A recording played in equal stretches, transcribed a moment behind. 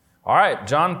All right,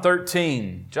 John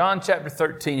 13. John chapter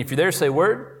 13. If you're there, say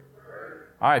word.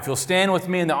 All right, if you'll stand with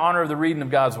me in the honor of the reading of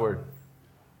God's word.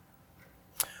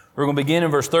 We're going to begin in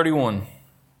verse 31.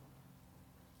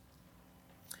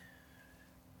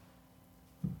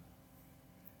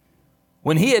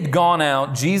 When he had gone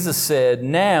out, Jesus said,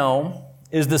 "Now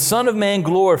is the Son of Man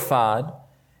glorified,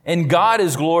 and God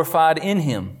is glorified in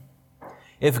him.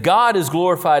 If God is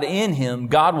glorified in him,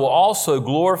 God will also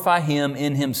glorify him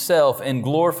in himself and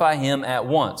glorify him at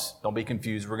once." Don't be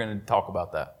confused. We're going to talk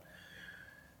about that.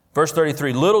 Verse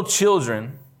 33, "Little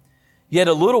children, yet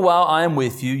a little while I am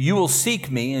with you. You will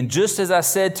seek me, and just as I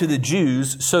said to the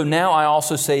Jews, so now I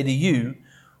also say to you,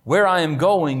 where I am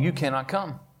going, you cannot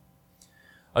come.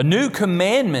 A new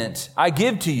commandment I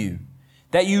give to you,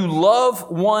 that you love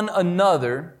one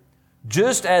another,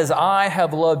 just as I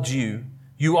have loved you.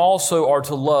 You also are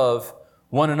to love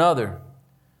one another.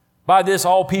 By this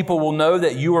all people will know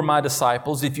that you are my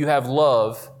disciples, if you have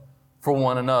love for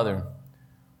one another."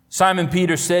 Simon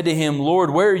Peter said to him, "Lord,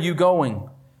 where are you going?"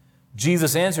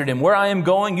 Jesus answered him, "Where I am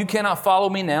going, you cannot follow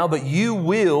me now, but you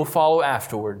will follow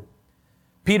afterward."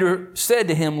 Peter said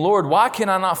to him, "Lord, why can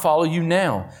I not follow you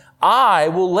now? I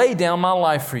will lay down my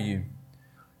life for you."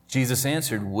 Jesus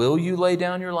answered, "Will you lay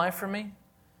down your life for me?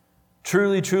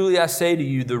 Truly, truly, I say to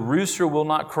you, the rooster will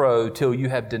not crow till you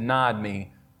have denied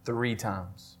me 3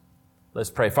 times.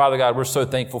 Let's pray. Father God, we're so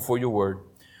thankful for your word.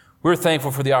 We're thankful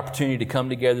for the opportunity to come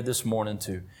together this morning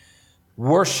to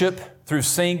worship through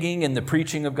singing and the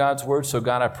preaching of God's word. So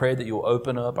God, I pray that you'll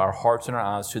open up our hearts and our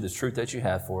eyes to the truth that you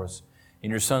have for us. In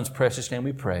your Son's precious name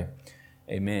we pray.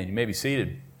 Amen. You may be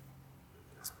seated.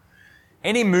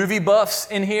 Any movie buffs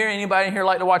in here? Anybody in here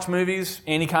like to watch movies?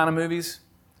 Any kind of movies?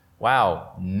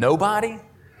 Wow, nobody?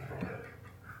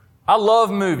 I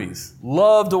love movies.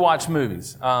 Love to watch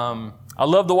movies. I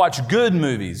love to watch good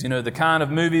movies, the kind of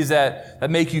movies that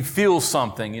make you feel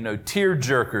something, tear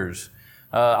jerkers.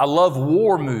 I love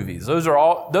war movies.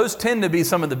 Those tend to be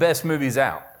some of the best movies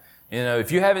out.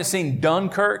 If you haven't seen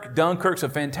Dunkirk's a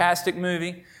fantastic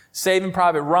movie. Saving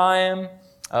Private Ryan,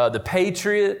 The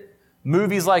Patriot,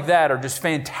 movies like that are just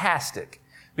fantastic.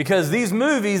 Because these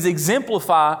movies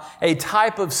exemplify a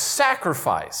type of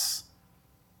sacrifice.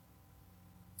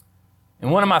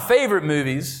 And one of my favorite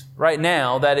movies right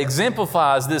now that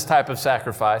exemplifies this type of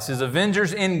sacrifice is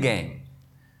Avengers Endgame.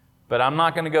 But I'm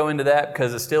not going to go into that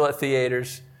because it's still at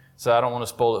theaters, so I don't want to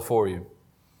spoil it for you.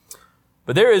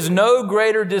 But there is no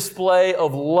greater display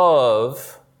of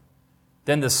love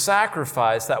than the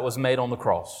sacrifice that was made on the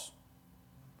cross.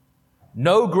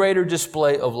 No greater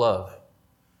display of love.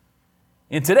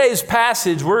 In today's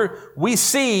passage, we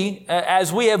see,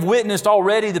 as we have witnessed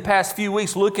already the past few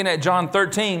weeks looking at John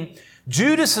 13,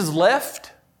 Judas has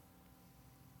left.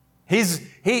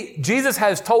 Jesus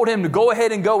has told him to go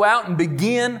ahead and go out and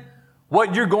begin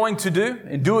what you're going to do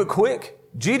and do it quick.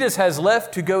 Judas has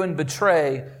left to go and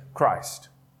betray Christ.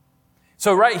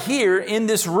 So right here in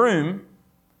this room,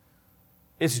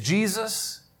 it's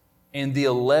Jesus and the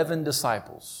 11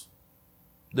 disciples,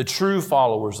 the true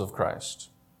followers of Christ.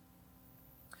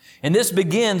 And this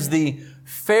begins the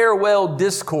farewell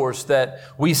discourse that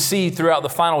we see throughout the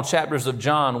final chapters of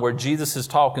John, where Jesus is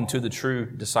talking to the true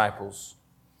disciples.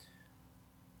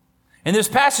 And this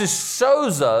passage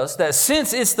shows us that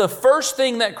since it's the first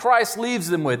thing that Christ leaves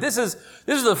them with, this is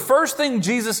the first thing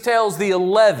Jesus tells the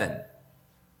 11.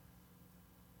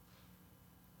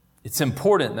 It's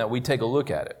important that we take a look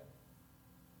at it.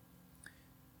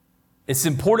 It's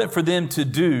important for them to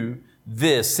do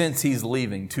this since he's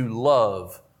leaving, to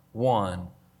love one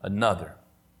another.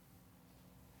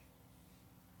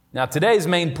 Now, today's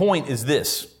main point is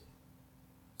this.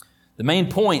 The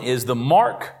main point is the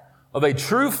mark of a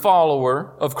true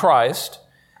follower of Christ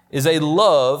is a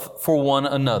love for one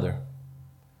another.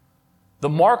 The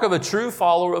mark of a true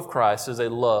follower of Christ is a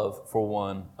love for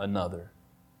one another.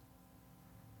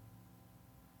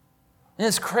 And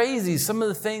it's crazy, some of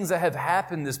the things that have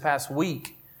happened this past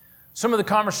week, some of the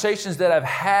conversations that I've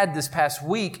had this past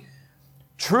week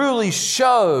truly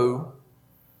show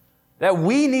that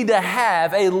we need to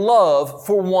have a love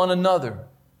for one another.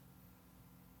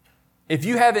 If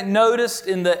you haven't noticed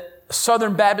in the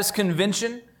Southern Baptist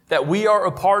Convention that we are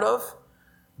a part of,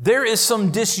 there is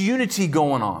some disunity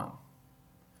going on.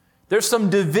 There's some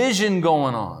division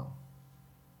going on.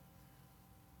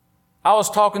 I was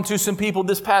talking to some people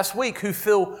this past week who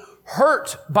feel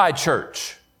hurt by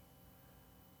church.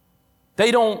 They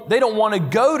don't want to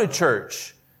go to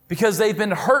church because they've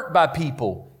been hurt by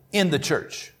people in the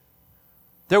church.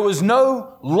 There was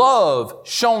no love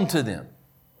shown to them.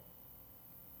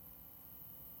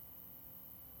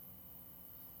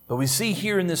 But we see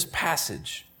here in this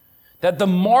passage That the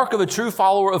mark of a true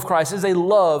follower of Christ is a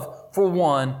love for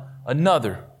one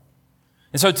another.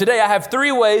 And so today I have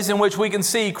 3 ways in which we can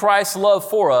see Christ's love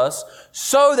for us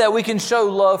so that we can show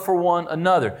love for one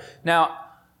another. Now,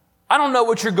 I don't know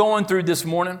what you're going through this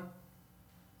morning.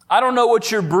 I don't know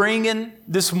what you're bringing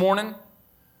this morning,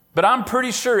 but I'm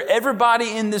pretty sure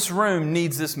everybody in this room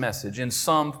needs this message in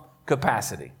some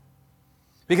capacity.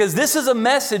 Because this is a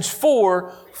message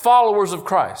for followers of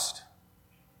Christ.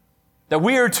 That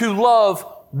we are to love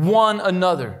one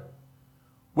another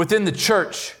within the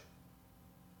church.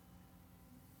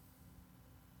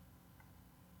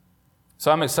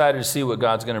 So I'm excited to see what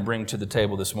God's going to bring to the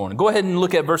table this morning. Go ahead and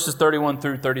look at verses 31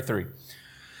 through 33.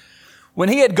 When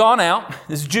he had gone out,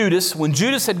 this is Judas, when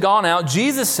Judas had gone out,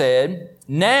 Jesus said,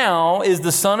 "Now is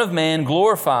the Son of Man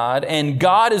glorified, and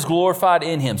God is glorified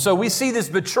in him." So we see this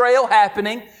betrayal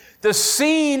happening. The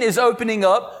scene is opening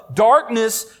up.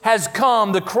 Darkness has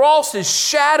come. The cross is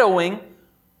shadowing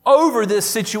over this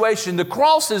situation. The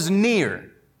cross is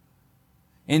near.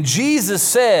 And Jesus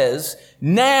says,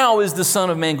 "Now is the Son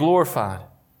of Man glorified,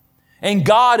 and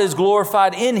God is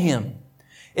glorified in him.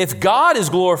 If God is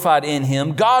glorified in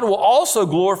him, God will also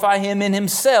glorify him in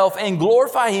himself and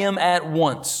glorify him at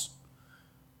once."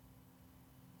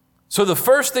 So the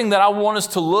first thing that I want us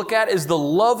to look at is the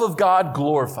love of God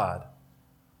glorified.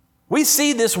 We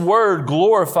see this word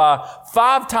glorify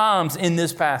 5 times in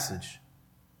this passage.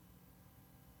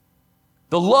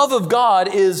 The love of God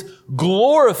is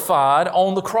glorified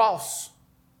on the cross.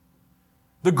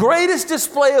 The greatest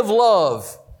display of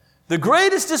love, the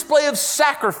greatest display of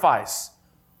sacrifice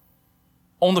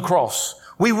on the cross.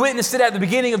 We witnessed it at the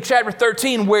beginning of chapter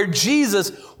 13 where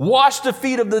Jesus washed the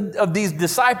feet of these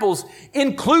disciples,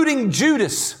 including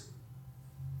Judas,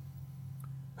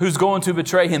 who's going to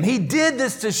betray him. He did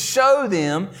this to show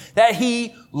them that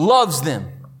he loves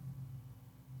them.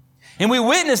 And we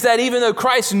witnessed that even though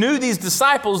Christ knew these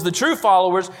disciples, the true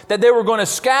followers, that they were going to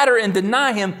scatter and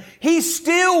deny him, he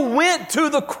still went to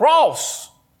the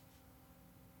cross.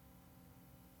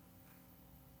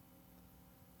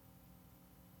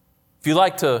 If you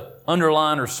like to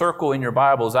underline or circle in your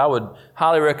Bibles, I would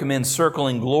highly recommend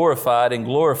circling glorified and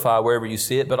glorify wherever you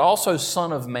see it, but also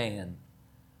Son of Man.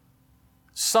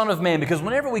 Son of Man, because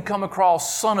whenever we come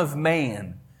across Son of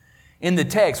Man in the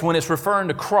text, when it's referring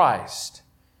to Christ,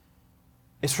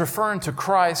 it's referring to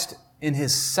Christ in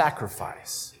his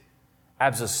sacrifice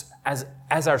as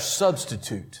our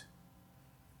substitute.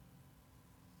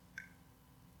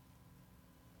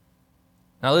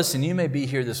 Now listen, you may be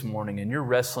here this morning and you're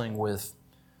wrestling with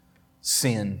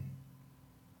sin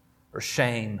or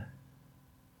shame.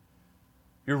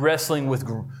 You're wrestling with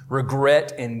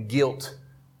regret and guilt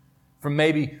from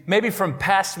maybe from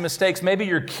past mistakes. Maybe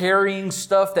you're carrying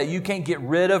stuff that you can't get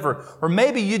rid of, or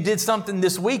maybe you did something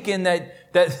this weekend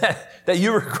that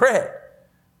you regret.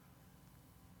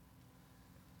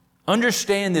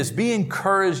 Understand this. Be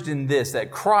encouraged in this,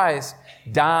 that Christ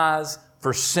dies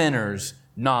for sinners,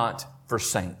 not for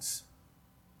saints.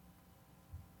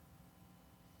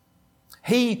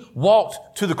 He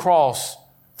walked to the cross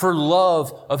for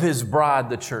love of his bride,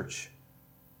 the church.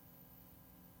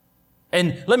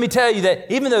 And let me tell you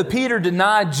that even though Peter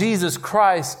denied Jesus,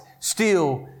 Christ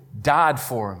still died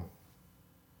for him.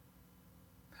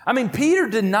 I mean, Peter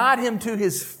denied him to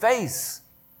his face.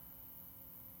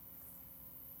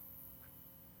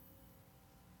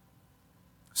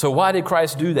 So why did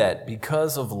Christ do that?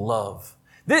 Because of love.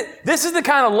 This is the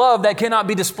kind of love that cannot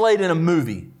be displayed in a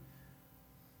movie.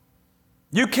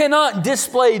 You cannot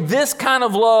display this kind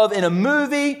of love in a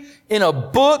movie, in a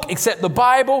book, except the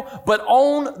Bible, but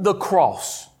on the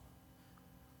cross.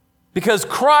 Because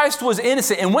Christ was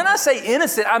innocent. And when I say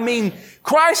innocent, I mean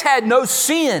Christ had no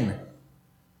sin.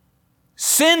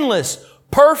 Sinless,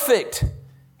 perfect.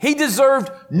 He deserved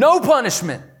no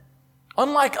punishment,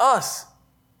 unlike us.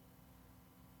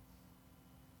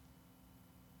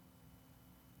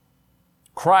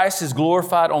 Christ is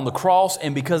glorified on the cross,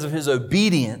 and because of his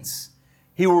obedience,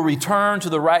 he will return to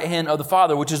the right hand of the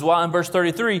Father, which is why in verse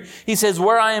 33, he says,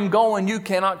 "Where I am going, you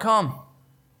cannot come."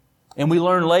 And we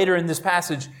learn later in this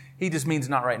passage, he just means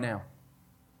not right now.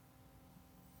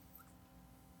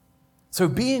 So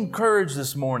be encouraged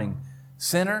this morning,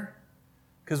 sinner,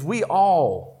 because we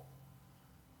all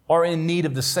are in need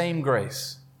of the same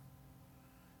grace.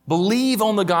 Believe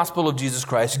on the gospel of Jesus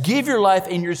Christ. Give your life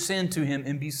and your sin to him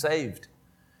and be saved.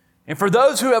 And for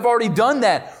those who have already done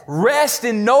that, rest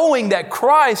in knowing that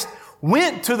Christ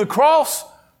went to the cross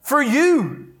for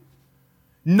you,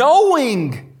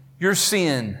 knowing your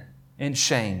sin and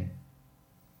shame.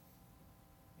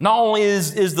 Not only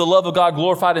is the love of God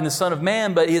glorified in the Son of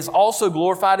Man, but it is also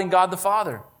glorified in God the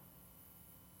Father.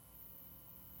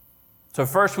 So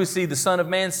first we see the Son of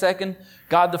Man, second,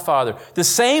 God the Father. The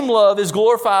same love is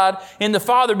glorified in the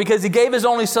Father because He gave His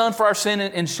only Son for our sin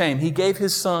and shame. He gave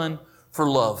His Son for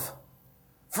love.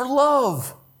 For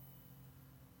love.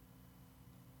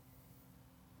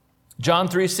 John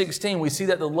 3:16, we see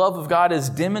that the love of God is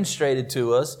demonstrated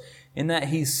to us in that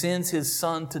He sends His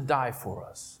Son to die for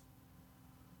us.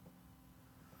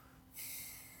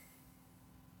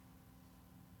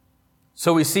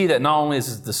 So we see that not only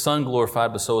is the Son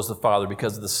glorified, but so is the Father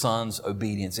because of the Son's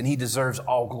obedience. And He deserves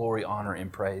all glory, honor,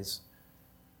 and praise.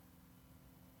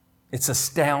 It's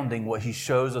astounding what He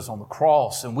shows us on the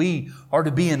cross, and we are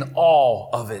to be in awe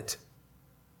of it.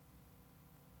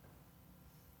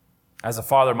 As a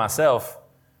father myself,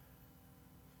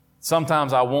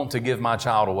 sometimes I want to give my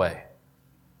child away.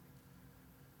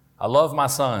 I love my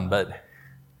son, but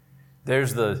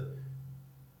there's the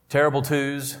terrible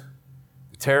 2s,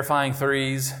 terrifying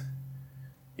 3s,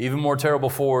 even more terrible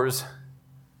 4s.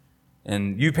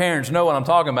 And you parents know what I'm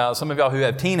talking about. Some of y'all who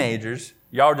have teenagers,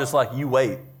 y'all are just like, you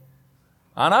wait.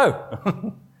 I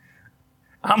know.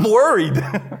 I'm worried.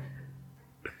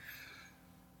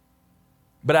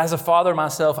 But as a father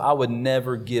myself, I would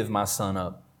never give my son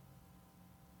up.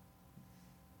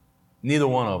 Neither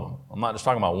one of them. I'm not just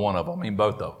talking about one of them. I mean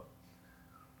both of them.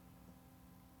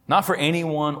 Not for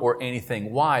anyone or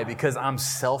anything. Why? Because I'm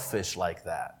selfish like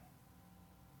that.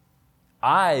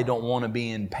 I don't want to be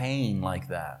in pain like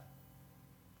that.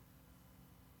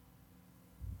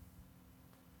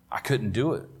 I couldn't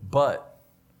do it. But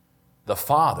the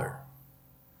Father,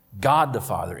 God the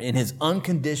Father, in His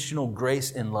unconditional grace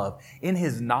and love, in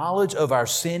His knowledge of our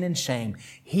sin and shame,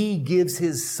 He gives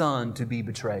His Son to be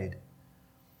betrayed.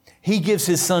 He gives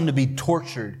His Son to be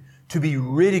tortured, to be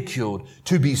ridiculed,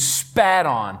 to be spat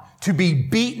on, to be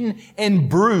beaten and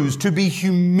bruised, to be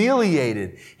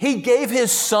humiliated. He gave His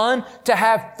Son to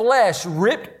have flesh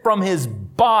ripped from His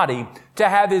body, to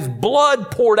have His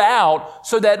blood poured out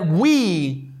so that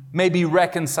we may be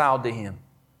reconciled to Him.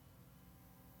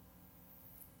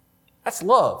 That's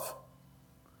love.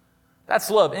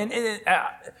 That's love. And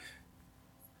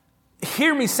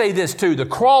hear me say this too. The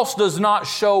cross does not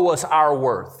show us our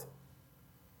worth.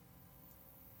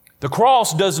 The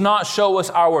cross does not show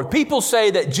us our worth. People say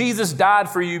that Jesus died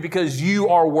for you because you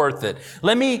are worth it.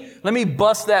 Let me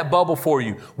bust that bubble for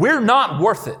you. We're not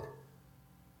worth it.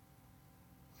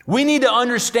 We need to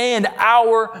understand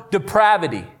our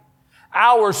depravity,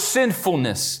 our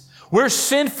sinfulness. We're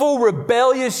sinful,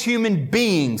 rebellious human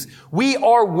beings. We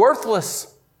are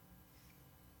worthless.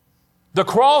 The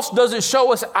cross doesn't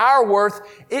show us our worth.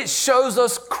 It shows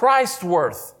us Christ's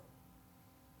worth.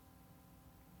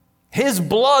 His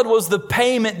blood was the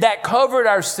payment that covered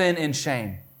our sin and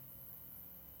shame.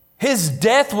 His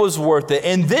death was worth it.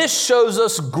 And this shows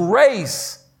us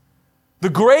grace. The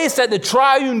grace that the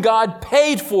triune God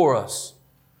paid for us.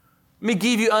 Let me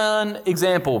give you an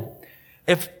example.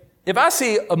 If I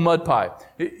see a mud pie,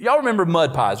 y'all remember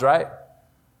mud pies, right?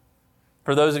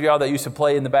 For those of y'all that used to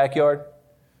play in the backyard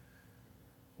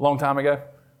a long time ago.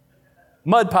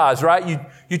 Mud pies, right?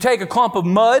 You take a clump of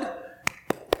mud,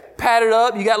 pat it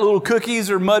up. You got little cookies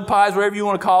or mud pies, whatever you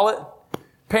want to call it.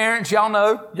 Parents, y'all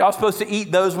know. Y'all supposed to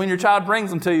eat those when your child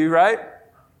brings them to you, right?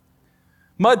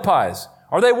 Mud pies.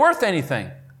 Are they worth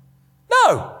anything?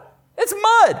 No. It's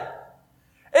mud.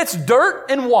 It's dirt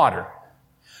and water.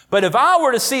 But if I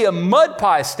were to see a mud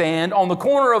pie stand on the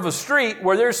corner of a street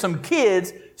where there's some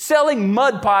kids selling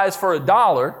mud pies for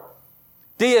 $1,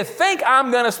 do you think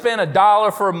I'm going to spend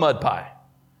 $1 for a mud pie?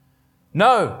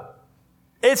 No.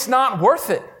 It's not worth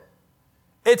it.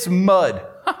 It's mud.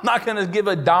 I'm not going to give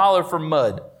 $1 for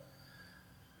mud.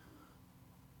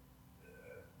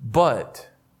 But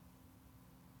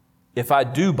if I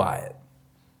do buy it,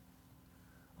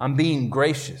 I'm being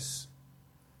gracious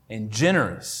and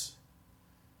generous.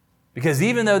 Because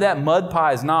even though that mud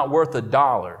pie is not worth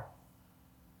 $1,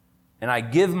 and I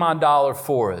give my $1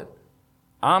 for it,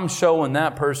 I'm showing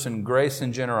that person grace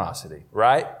and generosity,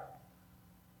 right?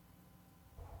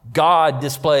 God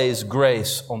displays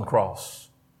grace on the cross.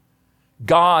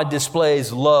 God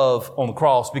displays love on the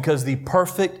cross because the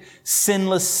perfect,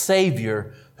 sinless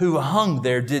Savior who hung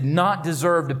there did not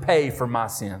deserve to pay for my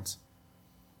sins.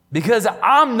 Because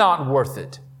I'm not worth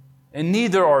it, and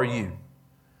neither are you.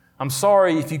 I'm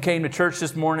sorry if you came to church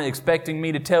this morning expecting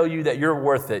me to tell you that you're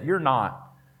worth it. You're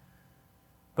not.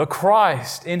 But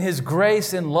Christ, in His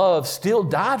grace and love, still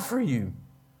died for you.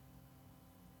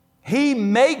 He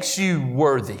makes you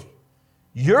worthy.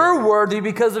 You're worthy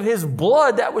because of His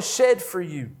blood that was shed for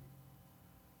you.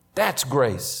 That's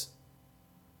grace.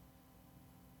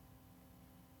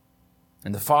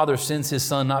 And the Father sends His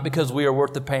Son not because we are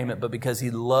worth the payment, but because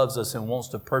He loves us and wants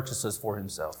to purchase us for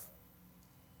Himself.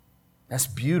 That's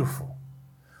beautiful.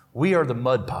 We are the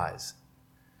mud pies,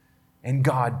 and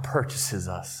God purchases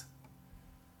us.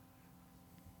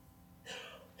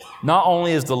 Not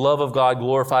only is the love of God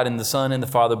glorified in the Son and the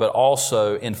Father, but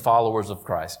also in followers of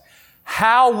Christ.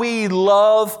 How we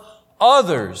love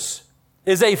others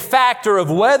is a factor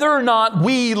of whether or not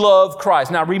we love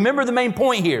Christ. Now remember the main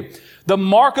point here. The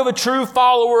mark of a true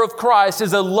follower of Christ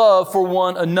is a love for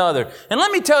one another. And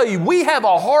let me tell you, we have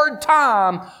a hard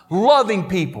time loving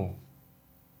people.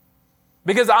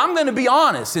 Because I'm going to be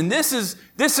honest, and this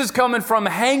is coming from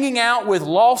hanging out with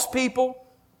lost people,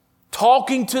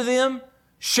 talking to them,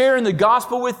 sharing the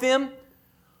gospel with them.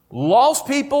 Lost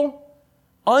people,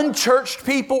 unchurched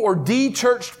people, or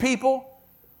de-churched people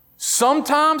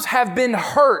sometimes have been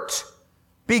hurt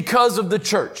because of the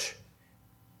church.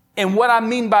 And what I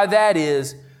mean by that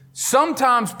is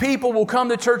sometimes people will come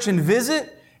to church and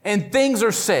visit and things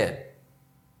are said.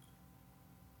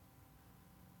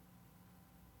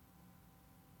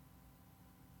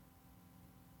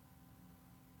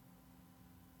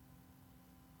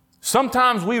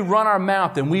 Sometimes we run our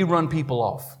mouth and we run people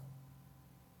off.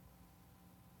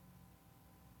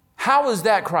 How is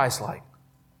that Christ-like?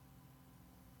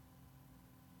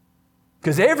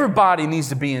 Because everybody needs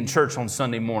to be in church on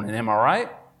Sunday morning, am I right?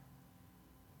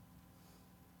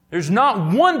 There's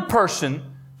not one person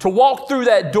to walk through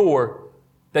that door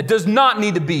that does not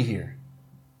need to be here.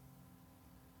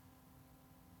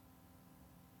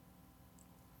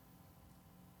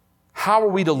 How are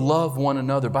we to love one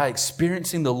another? By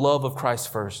experiencing the love of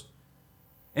Christ first.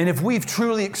 And if we've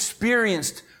truly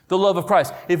experienced the love of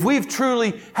Christ, if we've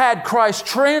truly had Christ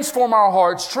transform our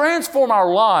hearts, transform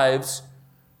our lives,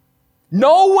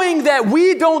 knowing that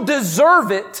we don't deserve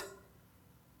it,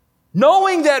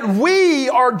 knowing that we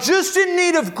are just in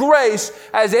need of grace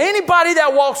as anybody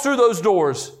that walks through those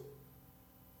doors,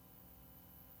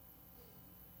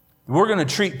 we're going to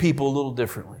treat people a little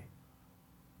differently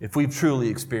if we've truly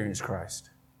experienced Christ.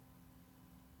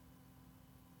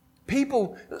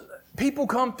 People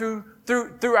come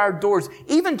through our doors,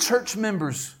 even church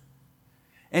members,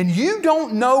 and you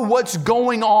don't know what's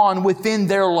going on within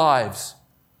their lives.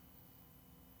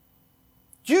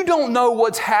 You don't know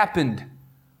what's happened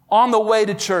on the way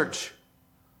to church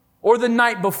or the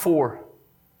night before.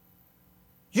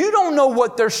 You don't know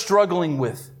what they're struggling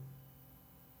with.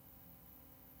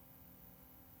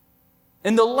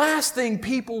 And the last thing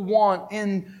people want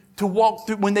to walk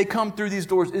through when they come through these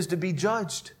doors is to be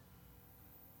judged.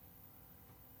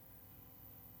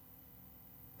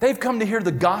 They've come to hear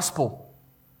the gospel.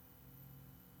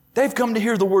 They've come to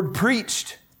hear the word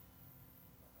preached.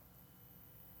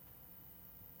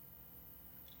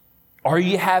 Are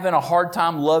you having a hard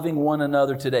time loving one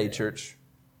another today, church?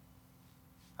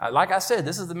 Like I said,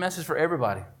 this is the message for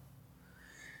everybody.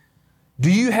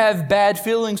 Do you have bad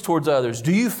feelings towards others?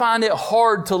 Do you find it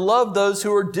hard to love those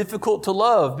who are difficult to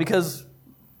love? Because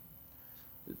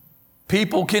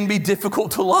people can be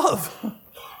difficult to love,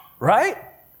 right?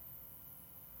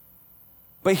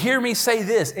 But hear me say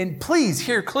this, and please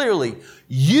hear clearly.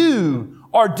 You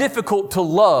are difficult to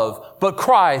love, but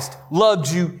Christ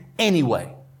loved you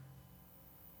anyway.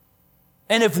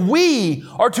 And if we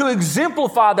are to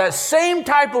exemplify that same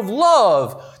type of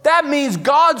love, that means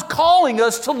God's calling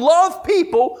us to love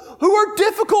people who are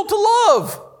difficult to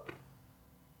love.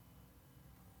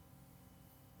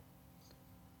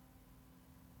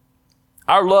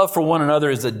 Our love for one another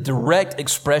is a direct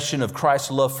expression of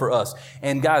Christ's love for us.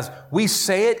 And guys, we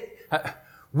say it,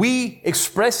 we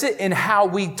express it in how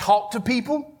we talk to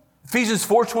people. Ephesians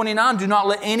 4:29, do not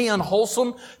let any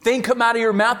unwholesome thing come out of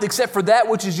your mouth except for that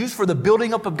which is used for the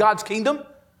building up of God's kingdom.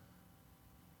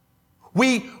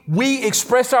 We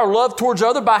express our love towards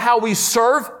others by how we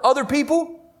serve other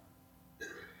people.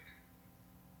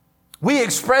 We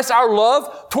express our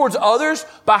love towards others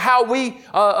by how we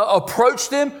approach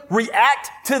them, react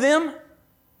to them.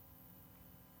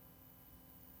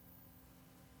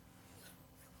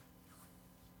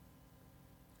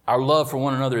 Our love for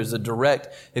one another is a direct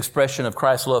expression of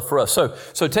Christ's love for us.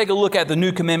 So take a look at the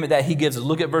new commandment that He gives us.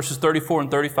 Look at verses 34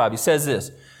 and 35. He says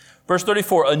this. Verse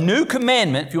 34, a new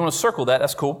commandment, if you want to circle that,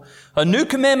 that's cool. A new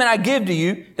commandment I give to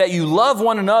you, that you love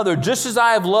one another just as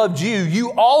I have loved you.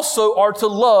 You also are to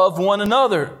love one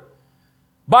another.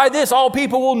 By this, all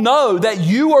people will know that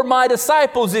you are my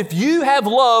disciples if you have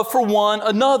love for one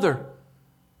another.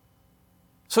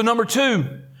 So number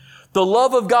 2, the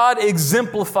love of God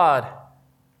exemplified.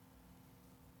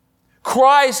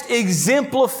 Christ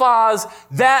exemplifies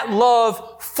that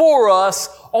love for us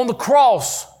on the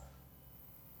cross.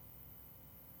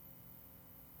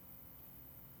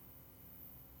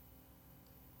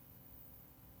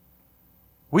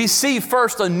 We see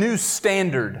first a new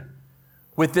standard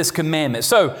with this commandment.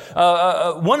 So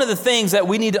one of the things that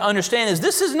we need to understand is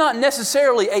this is not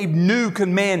necessarily a new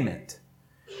commandment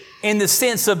in the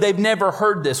sense of they've never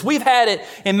heard this. We've had it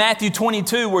in Matthew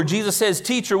 22 where Jesus says,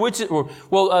 teacher, the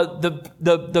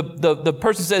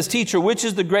person says, teacher, which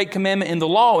is the great commandment in the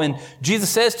law? And Jesus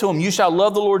says to him, you shall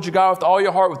love the Lord your God with all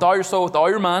your heart, with all your soul, with all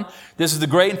your mind. This is the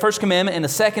great and first commandment. And the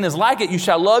second is like it. You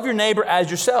shall love your neighbor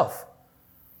as yourself.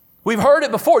 We've heard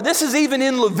it before. This is even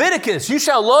in Leviticus. You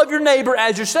shall love your neighbor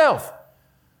as yourself.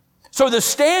 So the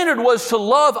standard was to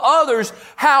love others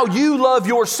how you love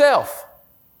yourself.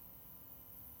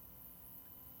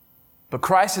 But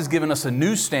Christ has given us a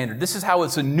new standard. This is how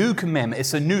it's a new commandment.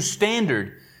 It's a new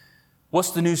standard.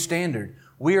 What's the new standard?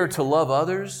 We are to love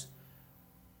others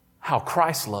how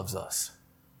Christ loves us.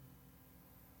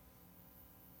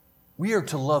 We are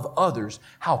to love others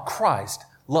how Christ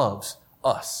loves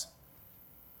us.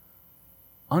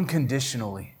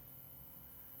 Unconditionally,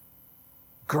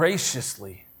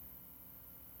 graciously,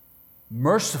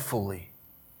 mercifully.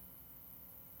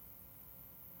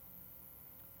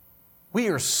 We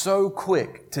are so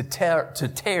quick to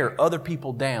tear other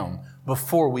people down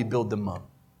before we build them up.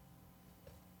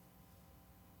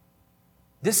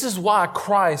 This is why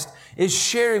Christ is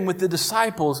sharing with the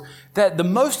disciples that the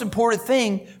most important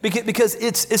thing, because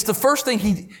it's the first thing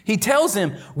He tells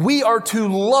them, we are to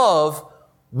love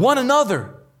one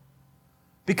another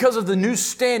because of the new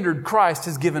standard Christ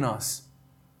has given us.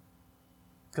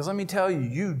 Because let me tell you,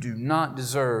 you do not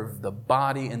deserve the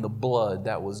body and the blood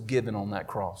that was given on that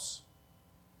cross.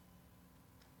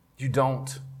 You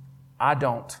don't. I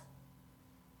don't.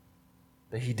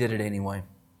 But He did it anyway.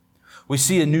 We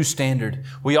see a new standard.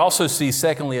 We also see,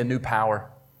 secondly, a new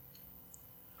power.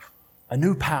 A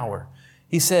new power.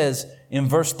 He says in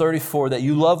verse 34 that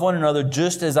you love one another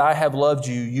just as I have loved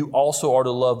you. You also are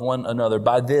to love one another.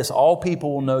 By this, all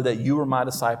people will know that you are my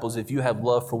disciples if you have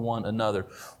love for one another.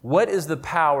 What is the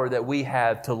power that we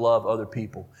have to love other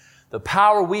people? The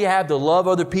power we have to love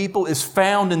other people is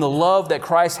found in the love that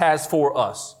Christ has for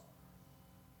us.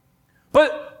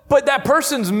 But that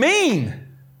person's mean.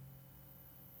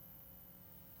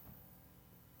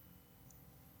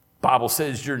 Bible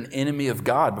says you're an enemy of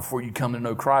God before you come to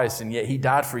know Christ, and yet He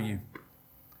died for you.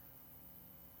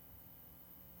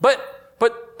 But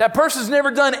that person's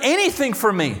never done anything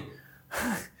for me.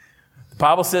 The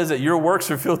Bible says that your works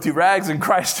are filthy rags, and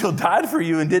Christ still died for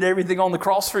you and did everything on the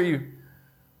cross for you.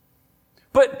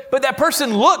 But that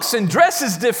person looks and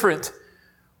dresses different.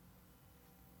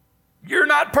 You're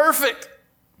not perfect.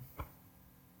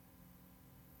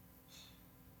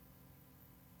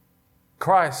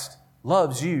 Christ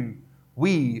loves you.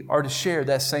 We are to share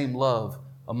that same love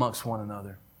amongst one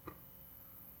another.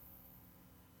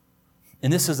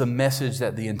 And this is a message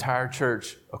that the entire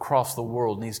church across the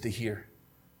world needs to hear.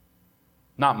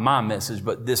 Not my message,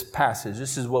 but this passage.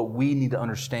 This is what we need to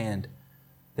understand,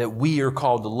 that we are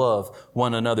called to love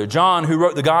one another. John, who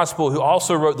wrote the gospel, who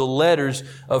also wrote the letters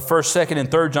of 1st, 2nd,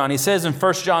 and 3rd John, he says in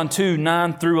 1 John 2,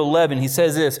 9 through 11, he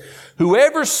says this,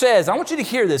 whoever says, I want you to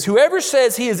hear this, whoever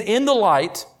says he is in the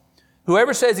light,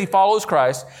 whoever says he follows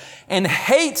Christ, and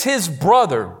hates his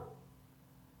brother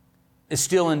is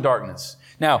still in darkness.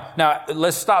 Now,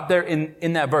 let's stop there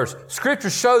in that verse. Scripture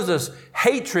shows us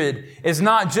hatred is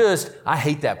not just, I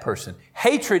hate that person.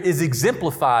 Hatred is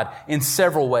exemplified in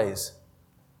several ways.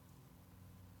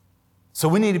 So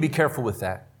we need to be careful with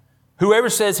that.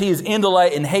 Whoever says he is in the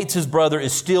light and hates his brother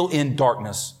is still in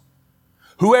darkness.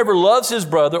 Whoever loves his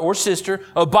brother or sister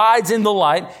abides in the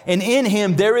light, and in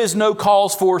him there is no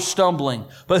cause for stumbling.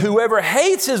 But whoever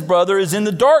hates his brother is in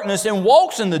the darkness and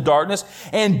walks in the darkness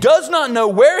and does not know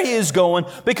where he is going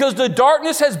because the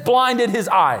darkness has blinded his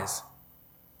eyes.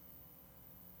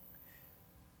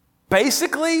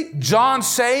 Basically, John's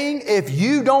saying, if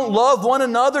you don't love one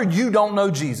another, you don't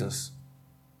know Jesus.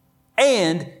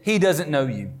 And He doesn't know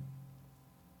you.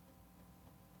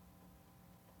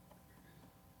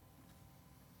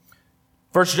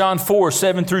 First John 4,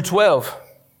 7 through 12.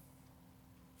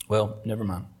 Well, never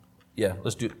mind. Yeah,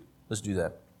 let's do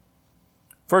that.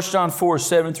 1 John 4,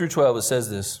 7 through 12, it says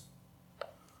this.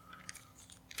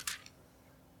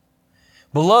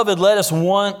 Beloved, let us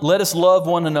love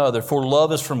one another, for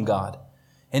love is from God.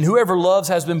 And whoever loves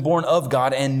has been born of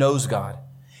God and knows God.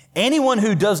 Anyone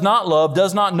who does not love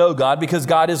does not know God, because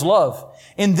God is love.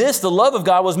 In this, the love of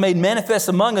God was made manifest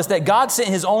among us, that God sent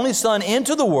His only Son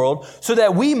into the world so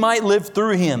that we might live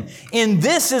through Him. In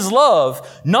this is love,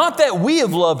 not that we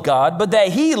have loved God, but that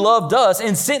He loved us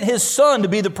and sent His Son to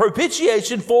be the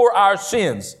propitiation for our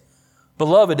sins.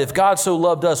 Beloved, if God so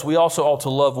loved us, we also ought to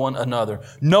love one another.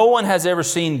 No one has ever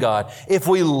seen God. If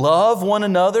we love one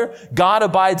another, God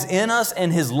abides in us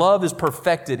and His love is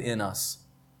perfected in us.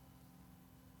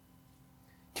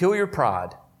 Kill your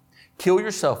pride. Kill your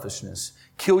selfishness.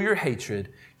 Kill your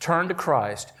hatred. Turn to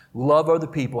Christ. Love other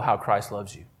people how Christ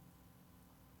loves you.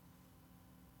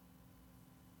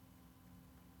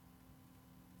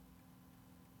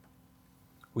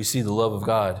 We see the love of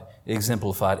God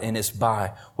exemplified, and it's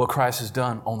by what Christ has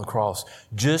done on the cross.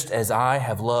 Just as I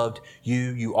have loved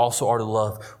you, you also are to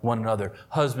love one another.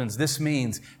 Husbands, this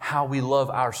means how we love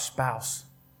our spouse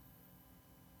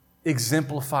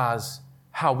exemplifies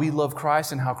how we love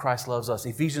Christ and how Christ loves us.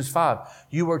 Ephesians 5,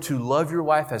 you are to love your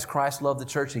wife as Christ loved the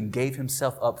church and gave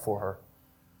Himself up for her.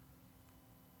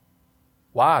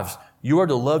 Wives, you are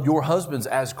to love your husbands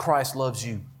as Christ loves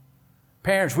you.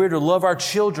 Parents, we're to love our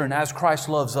children as Christ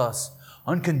loves us,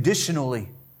 unconditionally.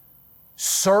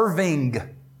 Serving.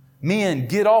 Men,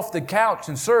 get off the couch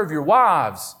and serve your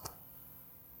wives.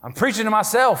 I'm preaching to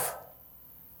myself.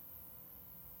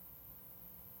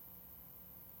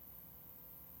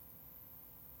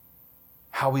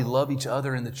 How we love each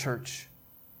other in the church.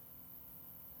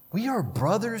 We are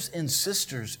brothers and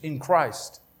sisters in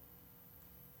Christ.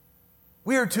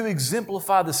 We are to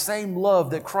exemplify the same love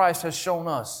that Christ has shown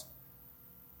us.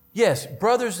 Yes,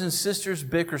 brothers and sisters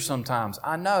bicker sometimes.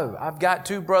 I know. I've got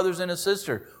 2 brothers and a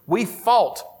sister. We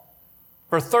fought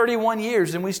for 31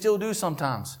 years and we still do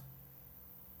sometimes.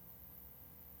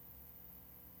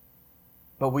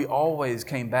 But we always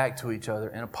came back to each other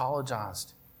and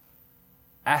apologized.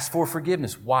 Asked for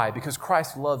forgiveness. Why? Because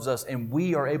Christ loves us and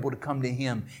we are able to come to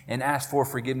Him and ask for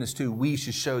forgiveness too. We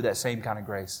should show that same kind of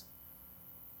grace.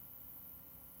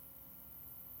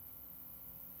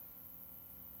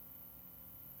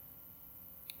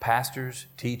 Pastors,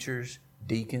 teachers,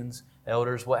 deacons,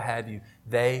 elders, what have you,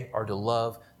 they are to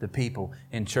love the people.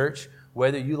 In church,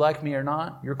 whether you like me or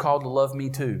not, you're called to love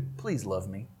me too. Please love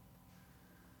me.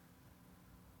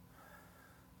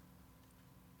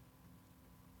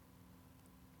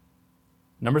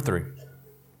 Number 3.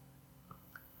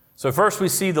 So first we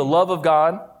see the love of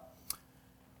God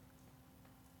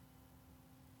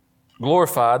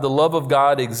glorified, the love of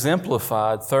God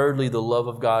exemplified. Thirdly, the love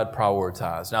of God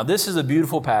prioritized. Now, this is a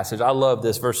beautiful passage. I love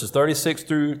this, verses 36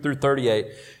 through 38.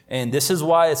 And this is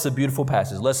why it's a beautiful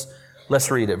passage. Let's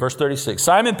read it. Verse 36.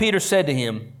 Simon Peter said to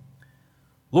Him,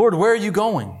 Lord, where are you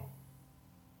going?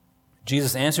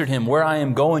 Jesus answered him, where I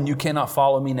am going, you cannot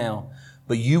follow me now,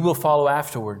 but you will follow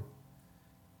afterward.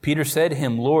 Peter said to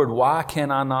Him, Lord, why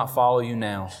can I not follow you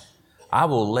now? I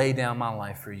will lay down my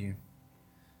life for you.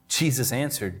 Jesus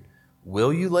answered,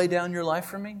 will you lay down your life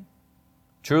for me?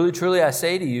 Truly, truly, I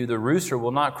say to you, the rooster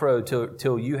will not crow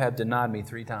till you have denied me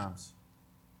 3 times.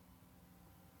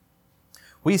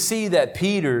 We see that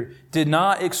Peter did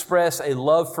not express a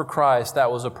love for Christ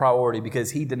that was a priority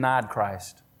because he denied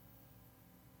Christ.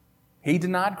 He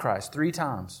denied Christ 3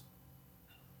 times.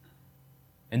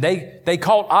 And they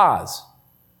caught eyes.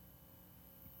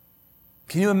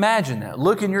 Can you imagine that?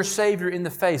 Looking your Savior in the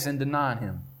face and denying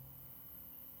Him.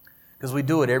 Because we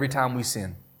do it every time we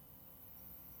sin.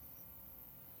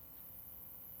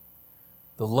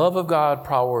 The love of God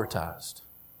prioritized.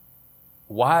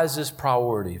 Why is this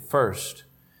priority? First,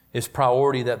 it's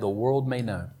priority that the world may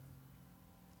know.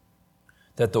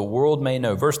 That the world may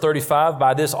know. Verse 35,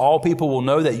 by this all people will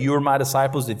know that you are my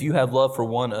disciples if you have love for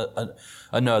one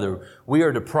another. We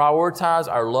are to prioritize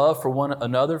our love for one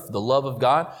another, for the love of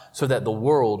God, so that the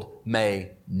world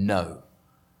may know.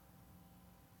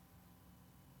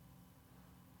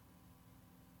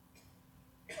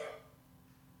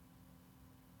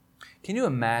 Can you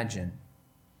imagine,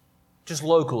 just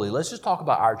locally, let's just talk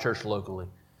about our church locally.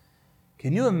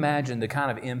 Can you imagine the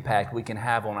kind of impact we can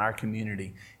have on our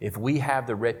community if we have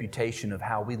the reputation of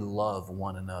how we love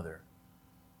one another?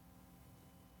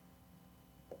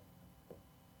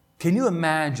 Can you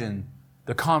imagine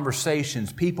the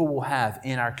conversations people will have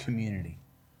in our community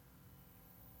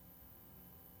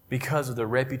because of the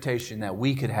reputation that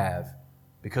we could have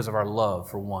because of our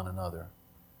love for one another?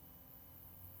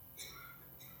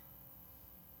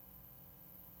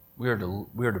 We are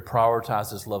to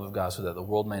prioritize this love of God so that the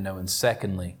world may know. And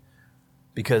secondly,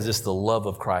 because it's the love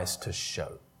of Christ to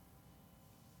show.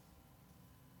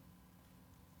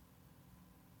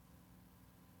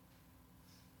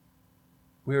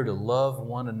 We are to love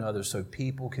one another so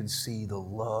people can see the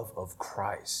love of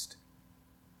Christ.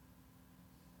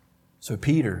 So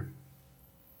Peter,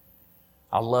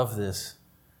 I love this.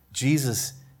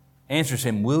 Jesus answers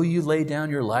him, will you lay down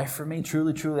your life for me?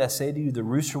 Truly, truly, I say to you, the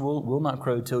rooster will not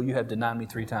crow till you have denied me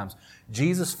 3 times.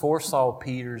 Jesus foresaw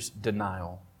Peter's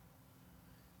denial.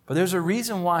 But there's a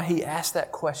reason why he asked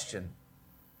that question.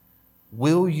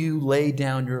 Will you lay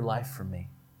down your life for me?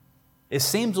 It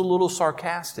seems a little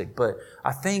sarcastic, but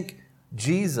I think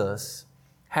Jesus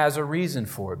has a reason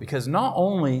for it. Because not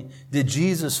only did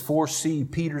Jesus foresee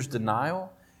Peter's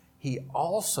denial, he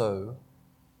also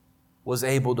was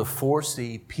able to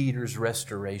foresee Peter's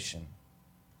restoration.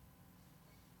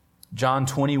 John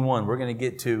 21, we're going to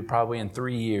get to probably in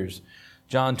 3 years.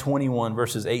 John 21,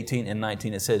 verses 18 and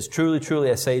 19, it says, "Truly,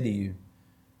 truly, I say to you,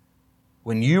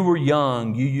 when you were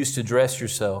young, you used to dress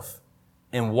yourself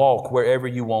and walk wherever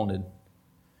you wanted."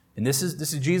 And this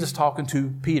is Jesus talking to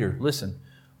Peter. Listen,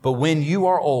 "But when you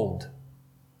are old,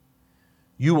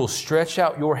 you will stretch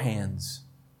out your hands,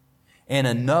 and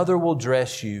another will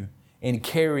dress you and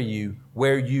carry you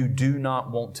where you do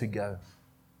not want to go."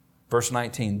 Verse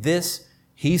 19, "This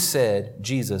he said,"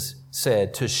 Jesus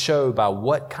said, "to show by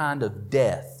what kind of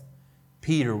death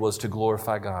Peter was to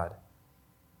glorify God.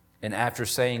 And after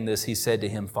saying this, he said to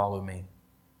him, 'Follow me.'"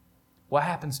 What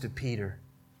happens to Peter?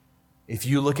 If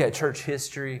you look at church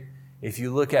history, if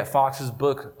you look at Fox's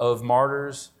Book of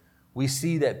Martyrs, we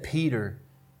see that Peter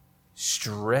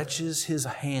stretches his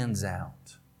hands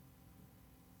out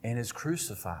and is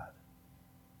crucified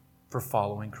for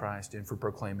following Christ and for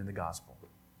proclaiming the gospel.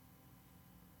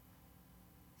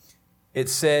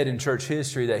 It's said in church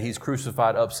history that he's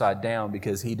crucified upside down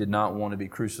because he did not want to be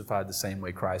crucified the same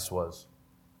way Christ was,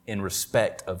 in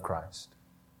respect of Christ.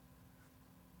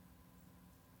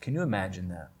 Can you imagine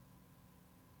that?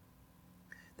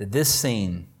 That this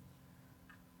scene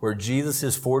where Jesus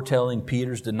is foretelling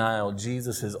Peter's denial,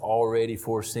 Jesus is already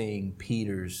foreseeing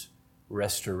Peter's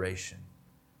restoration.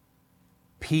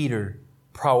 Peter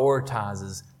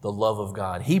prioritizes the love of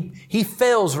God. He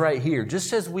fails right here,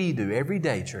 just as we do every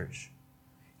day, church.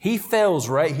 He fails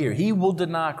right here. He will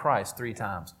deny Christ 3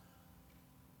 times,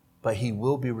 but he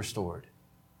will be restored,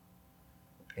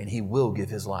 and he will give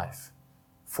his life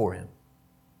for him.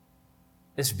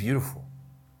 It's beautiful.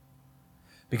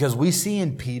 Because we see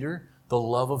in Peter the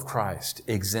love of Christ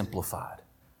exemplified,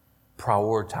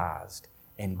 prioritized,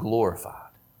 and glorified.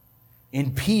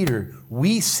 In Peter,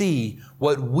 we see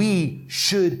what we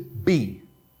should be.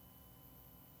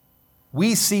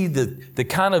 We see the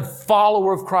kind of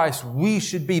follower of Christ we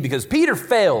should be, because Peter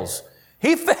fails.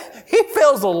 He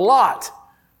fails a lot.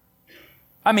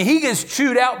 I mean, he gets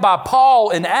chewed out by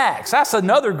Paul in Acts. That's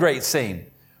another great scene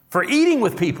for eating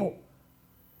with people.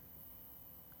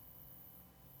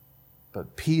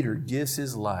 But Peter gives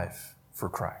his life for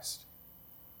Christ.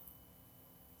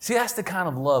 See, that's the kind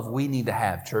of love we need to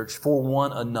have, church, for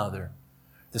one another.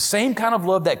 The same kind of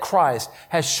love that Christ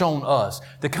has shown us.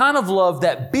 The kind of love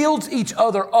that builds each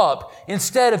other up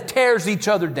instead of tears each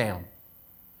other down.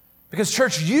 Because,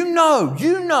 church, you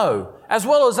know, as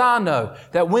well as I know,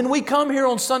 that when we come here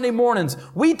on Sunday mornings,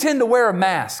 we tend to wear a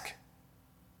mask.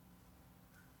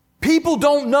 People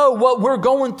don't know what we're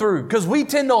going through because we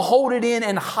tend to hold it in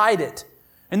and hide it.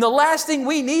 And the last thing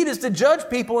we need is to judge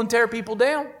people and tear people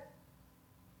down.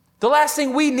 The last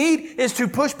thing we need is to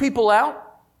push people out.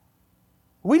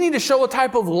 We need to show a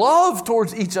type of love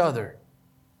towards each other.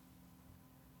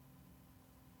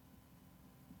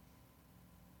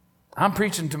 I'm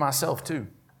preaching to myself too.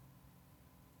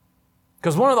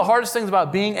 Because one of the hardest things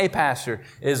about being a pastor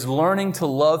is learning to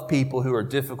love people who are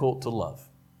difficult to love.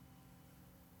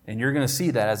 And you're going to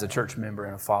see that as a church member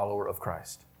and a follower of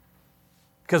Christ.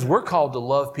 Because we're called to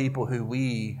love people who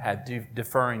we have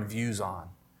differing views on.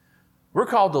 We're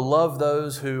called to love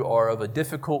those who are of a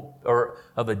different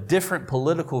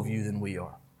political view than we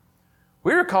are.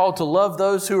 We're called to love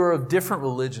those who are of different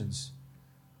religions.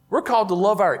 We're called to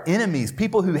love our enemies,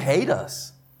 people who hate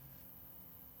us.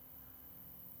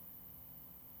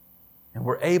 And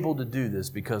we're able to do this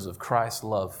because of Christ's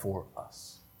love for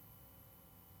us.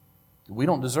 We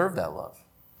don't deserve that love,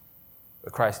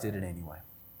 but Christ did it anyway.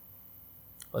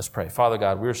 Let's pray. Father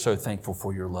God, we're so thankful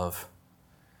for your love.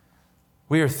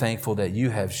 We are thankful that you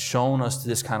have shown us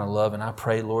this kind of love, and I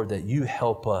pray, Lord, that you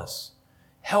help us.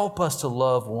 Help us to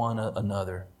love one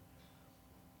another.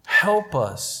 Help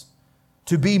us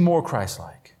to be more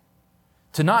Christ-like,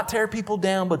 to not tear people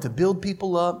down, but to build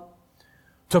people up,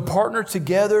 to partner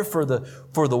together for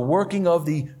the working of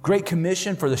the Great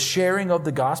Commission, for the sharing of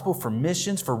the gospel, for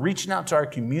missions, for reaching out to our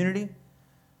community.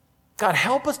 God,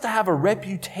 help us to have a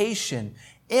reputation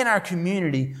in our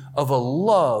community of a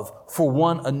love for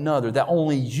one another that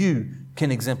only you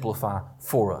can exemplify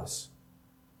for us.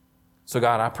 So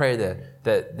God, I pray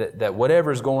that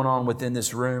whatever is going on within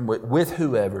this room, with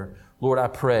whoever, Lord, I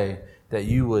pray that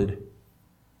you would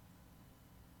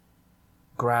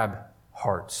grab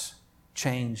hearts,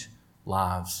 change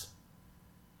lives,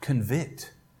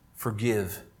 convict,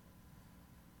 forgive,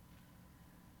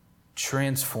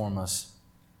 transform us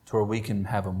to where we can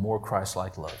have a more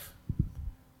Christ-like love.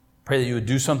 Pray that you would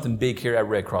do something big here at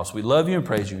Red Cross. We love you and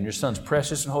praise you. In your Son's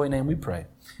precious and holy name we pray.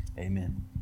 Amen.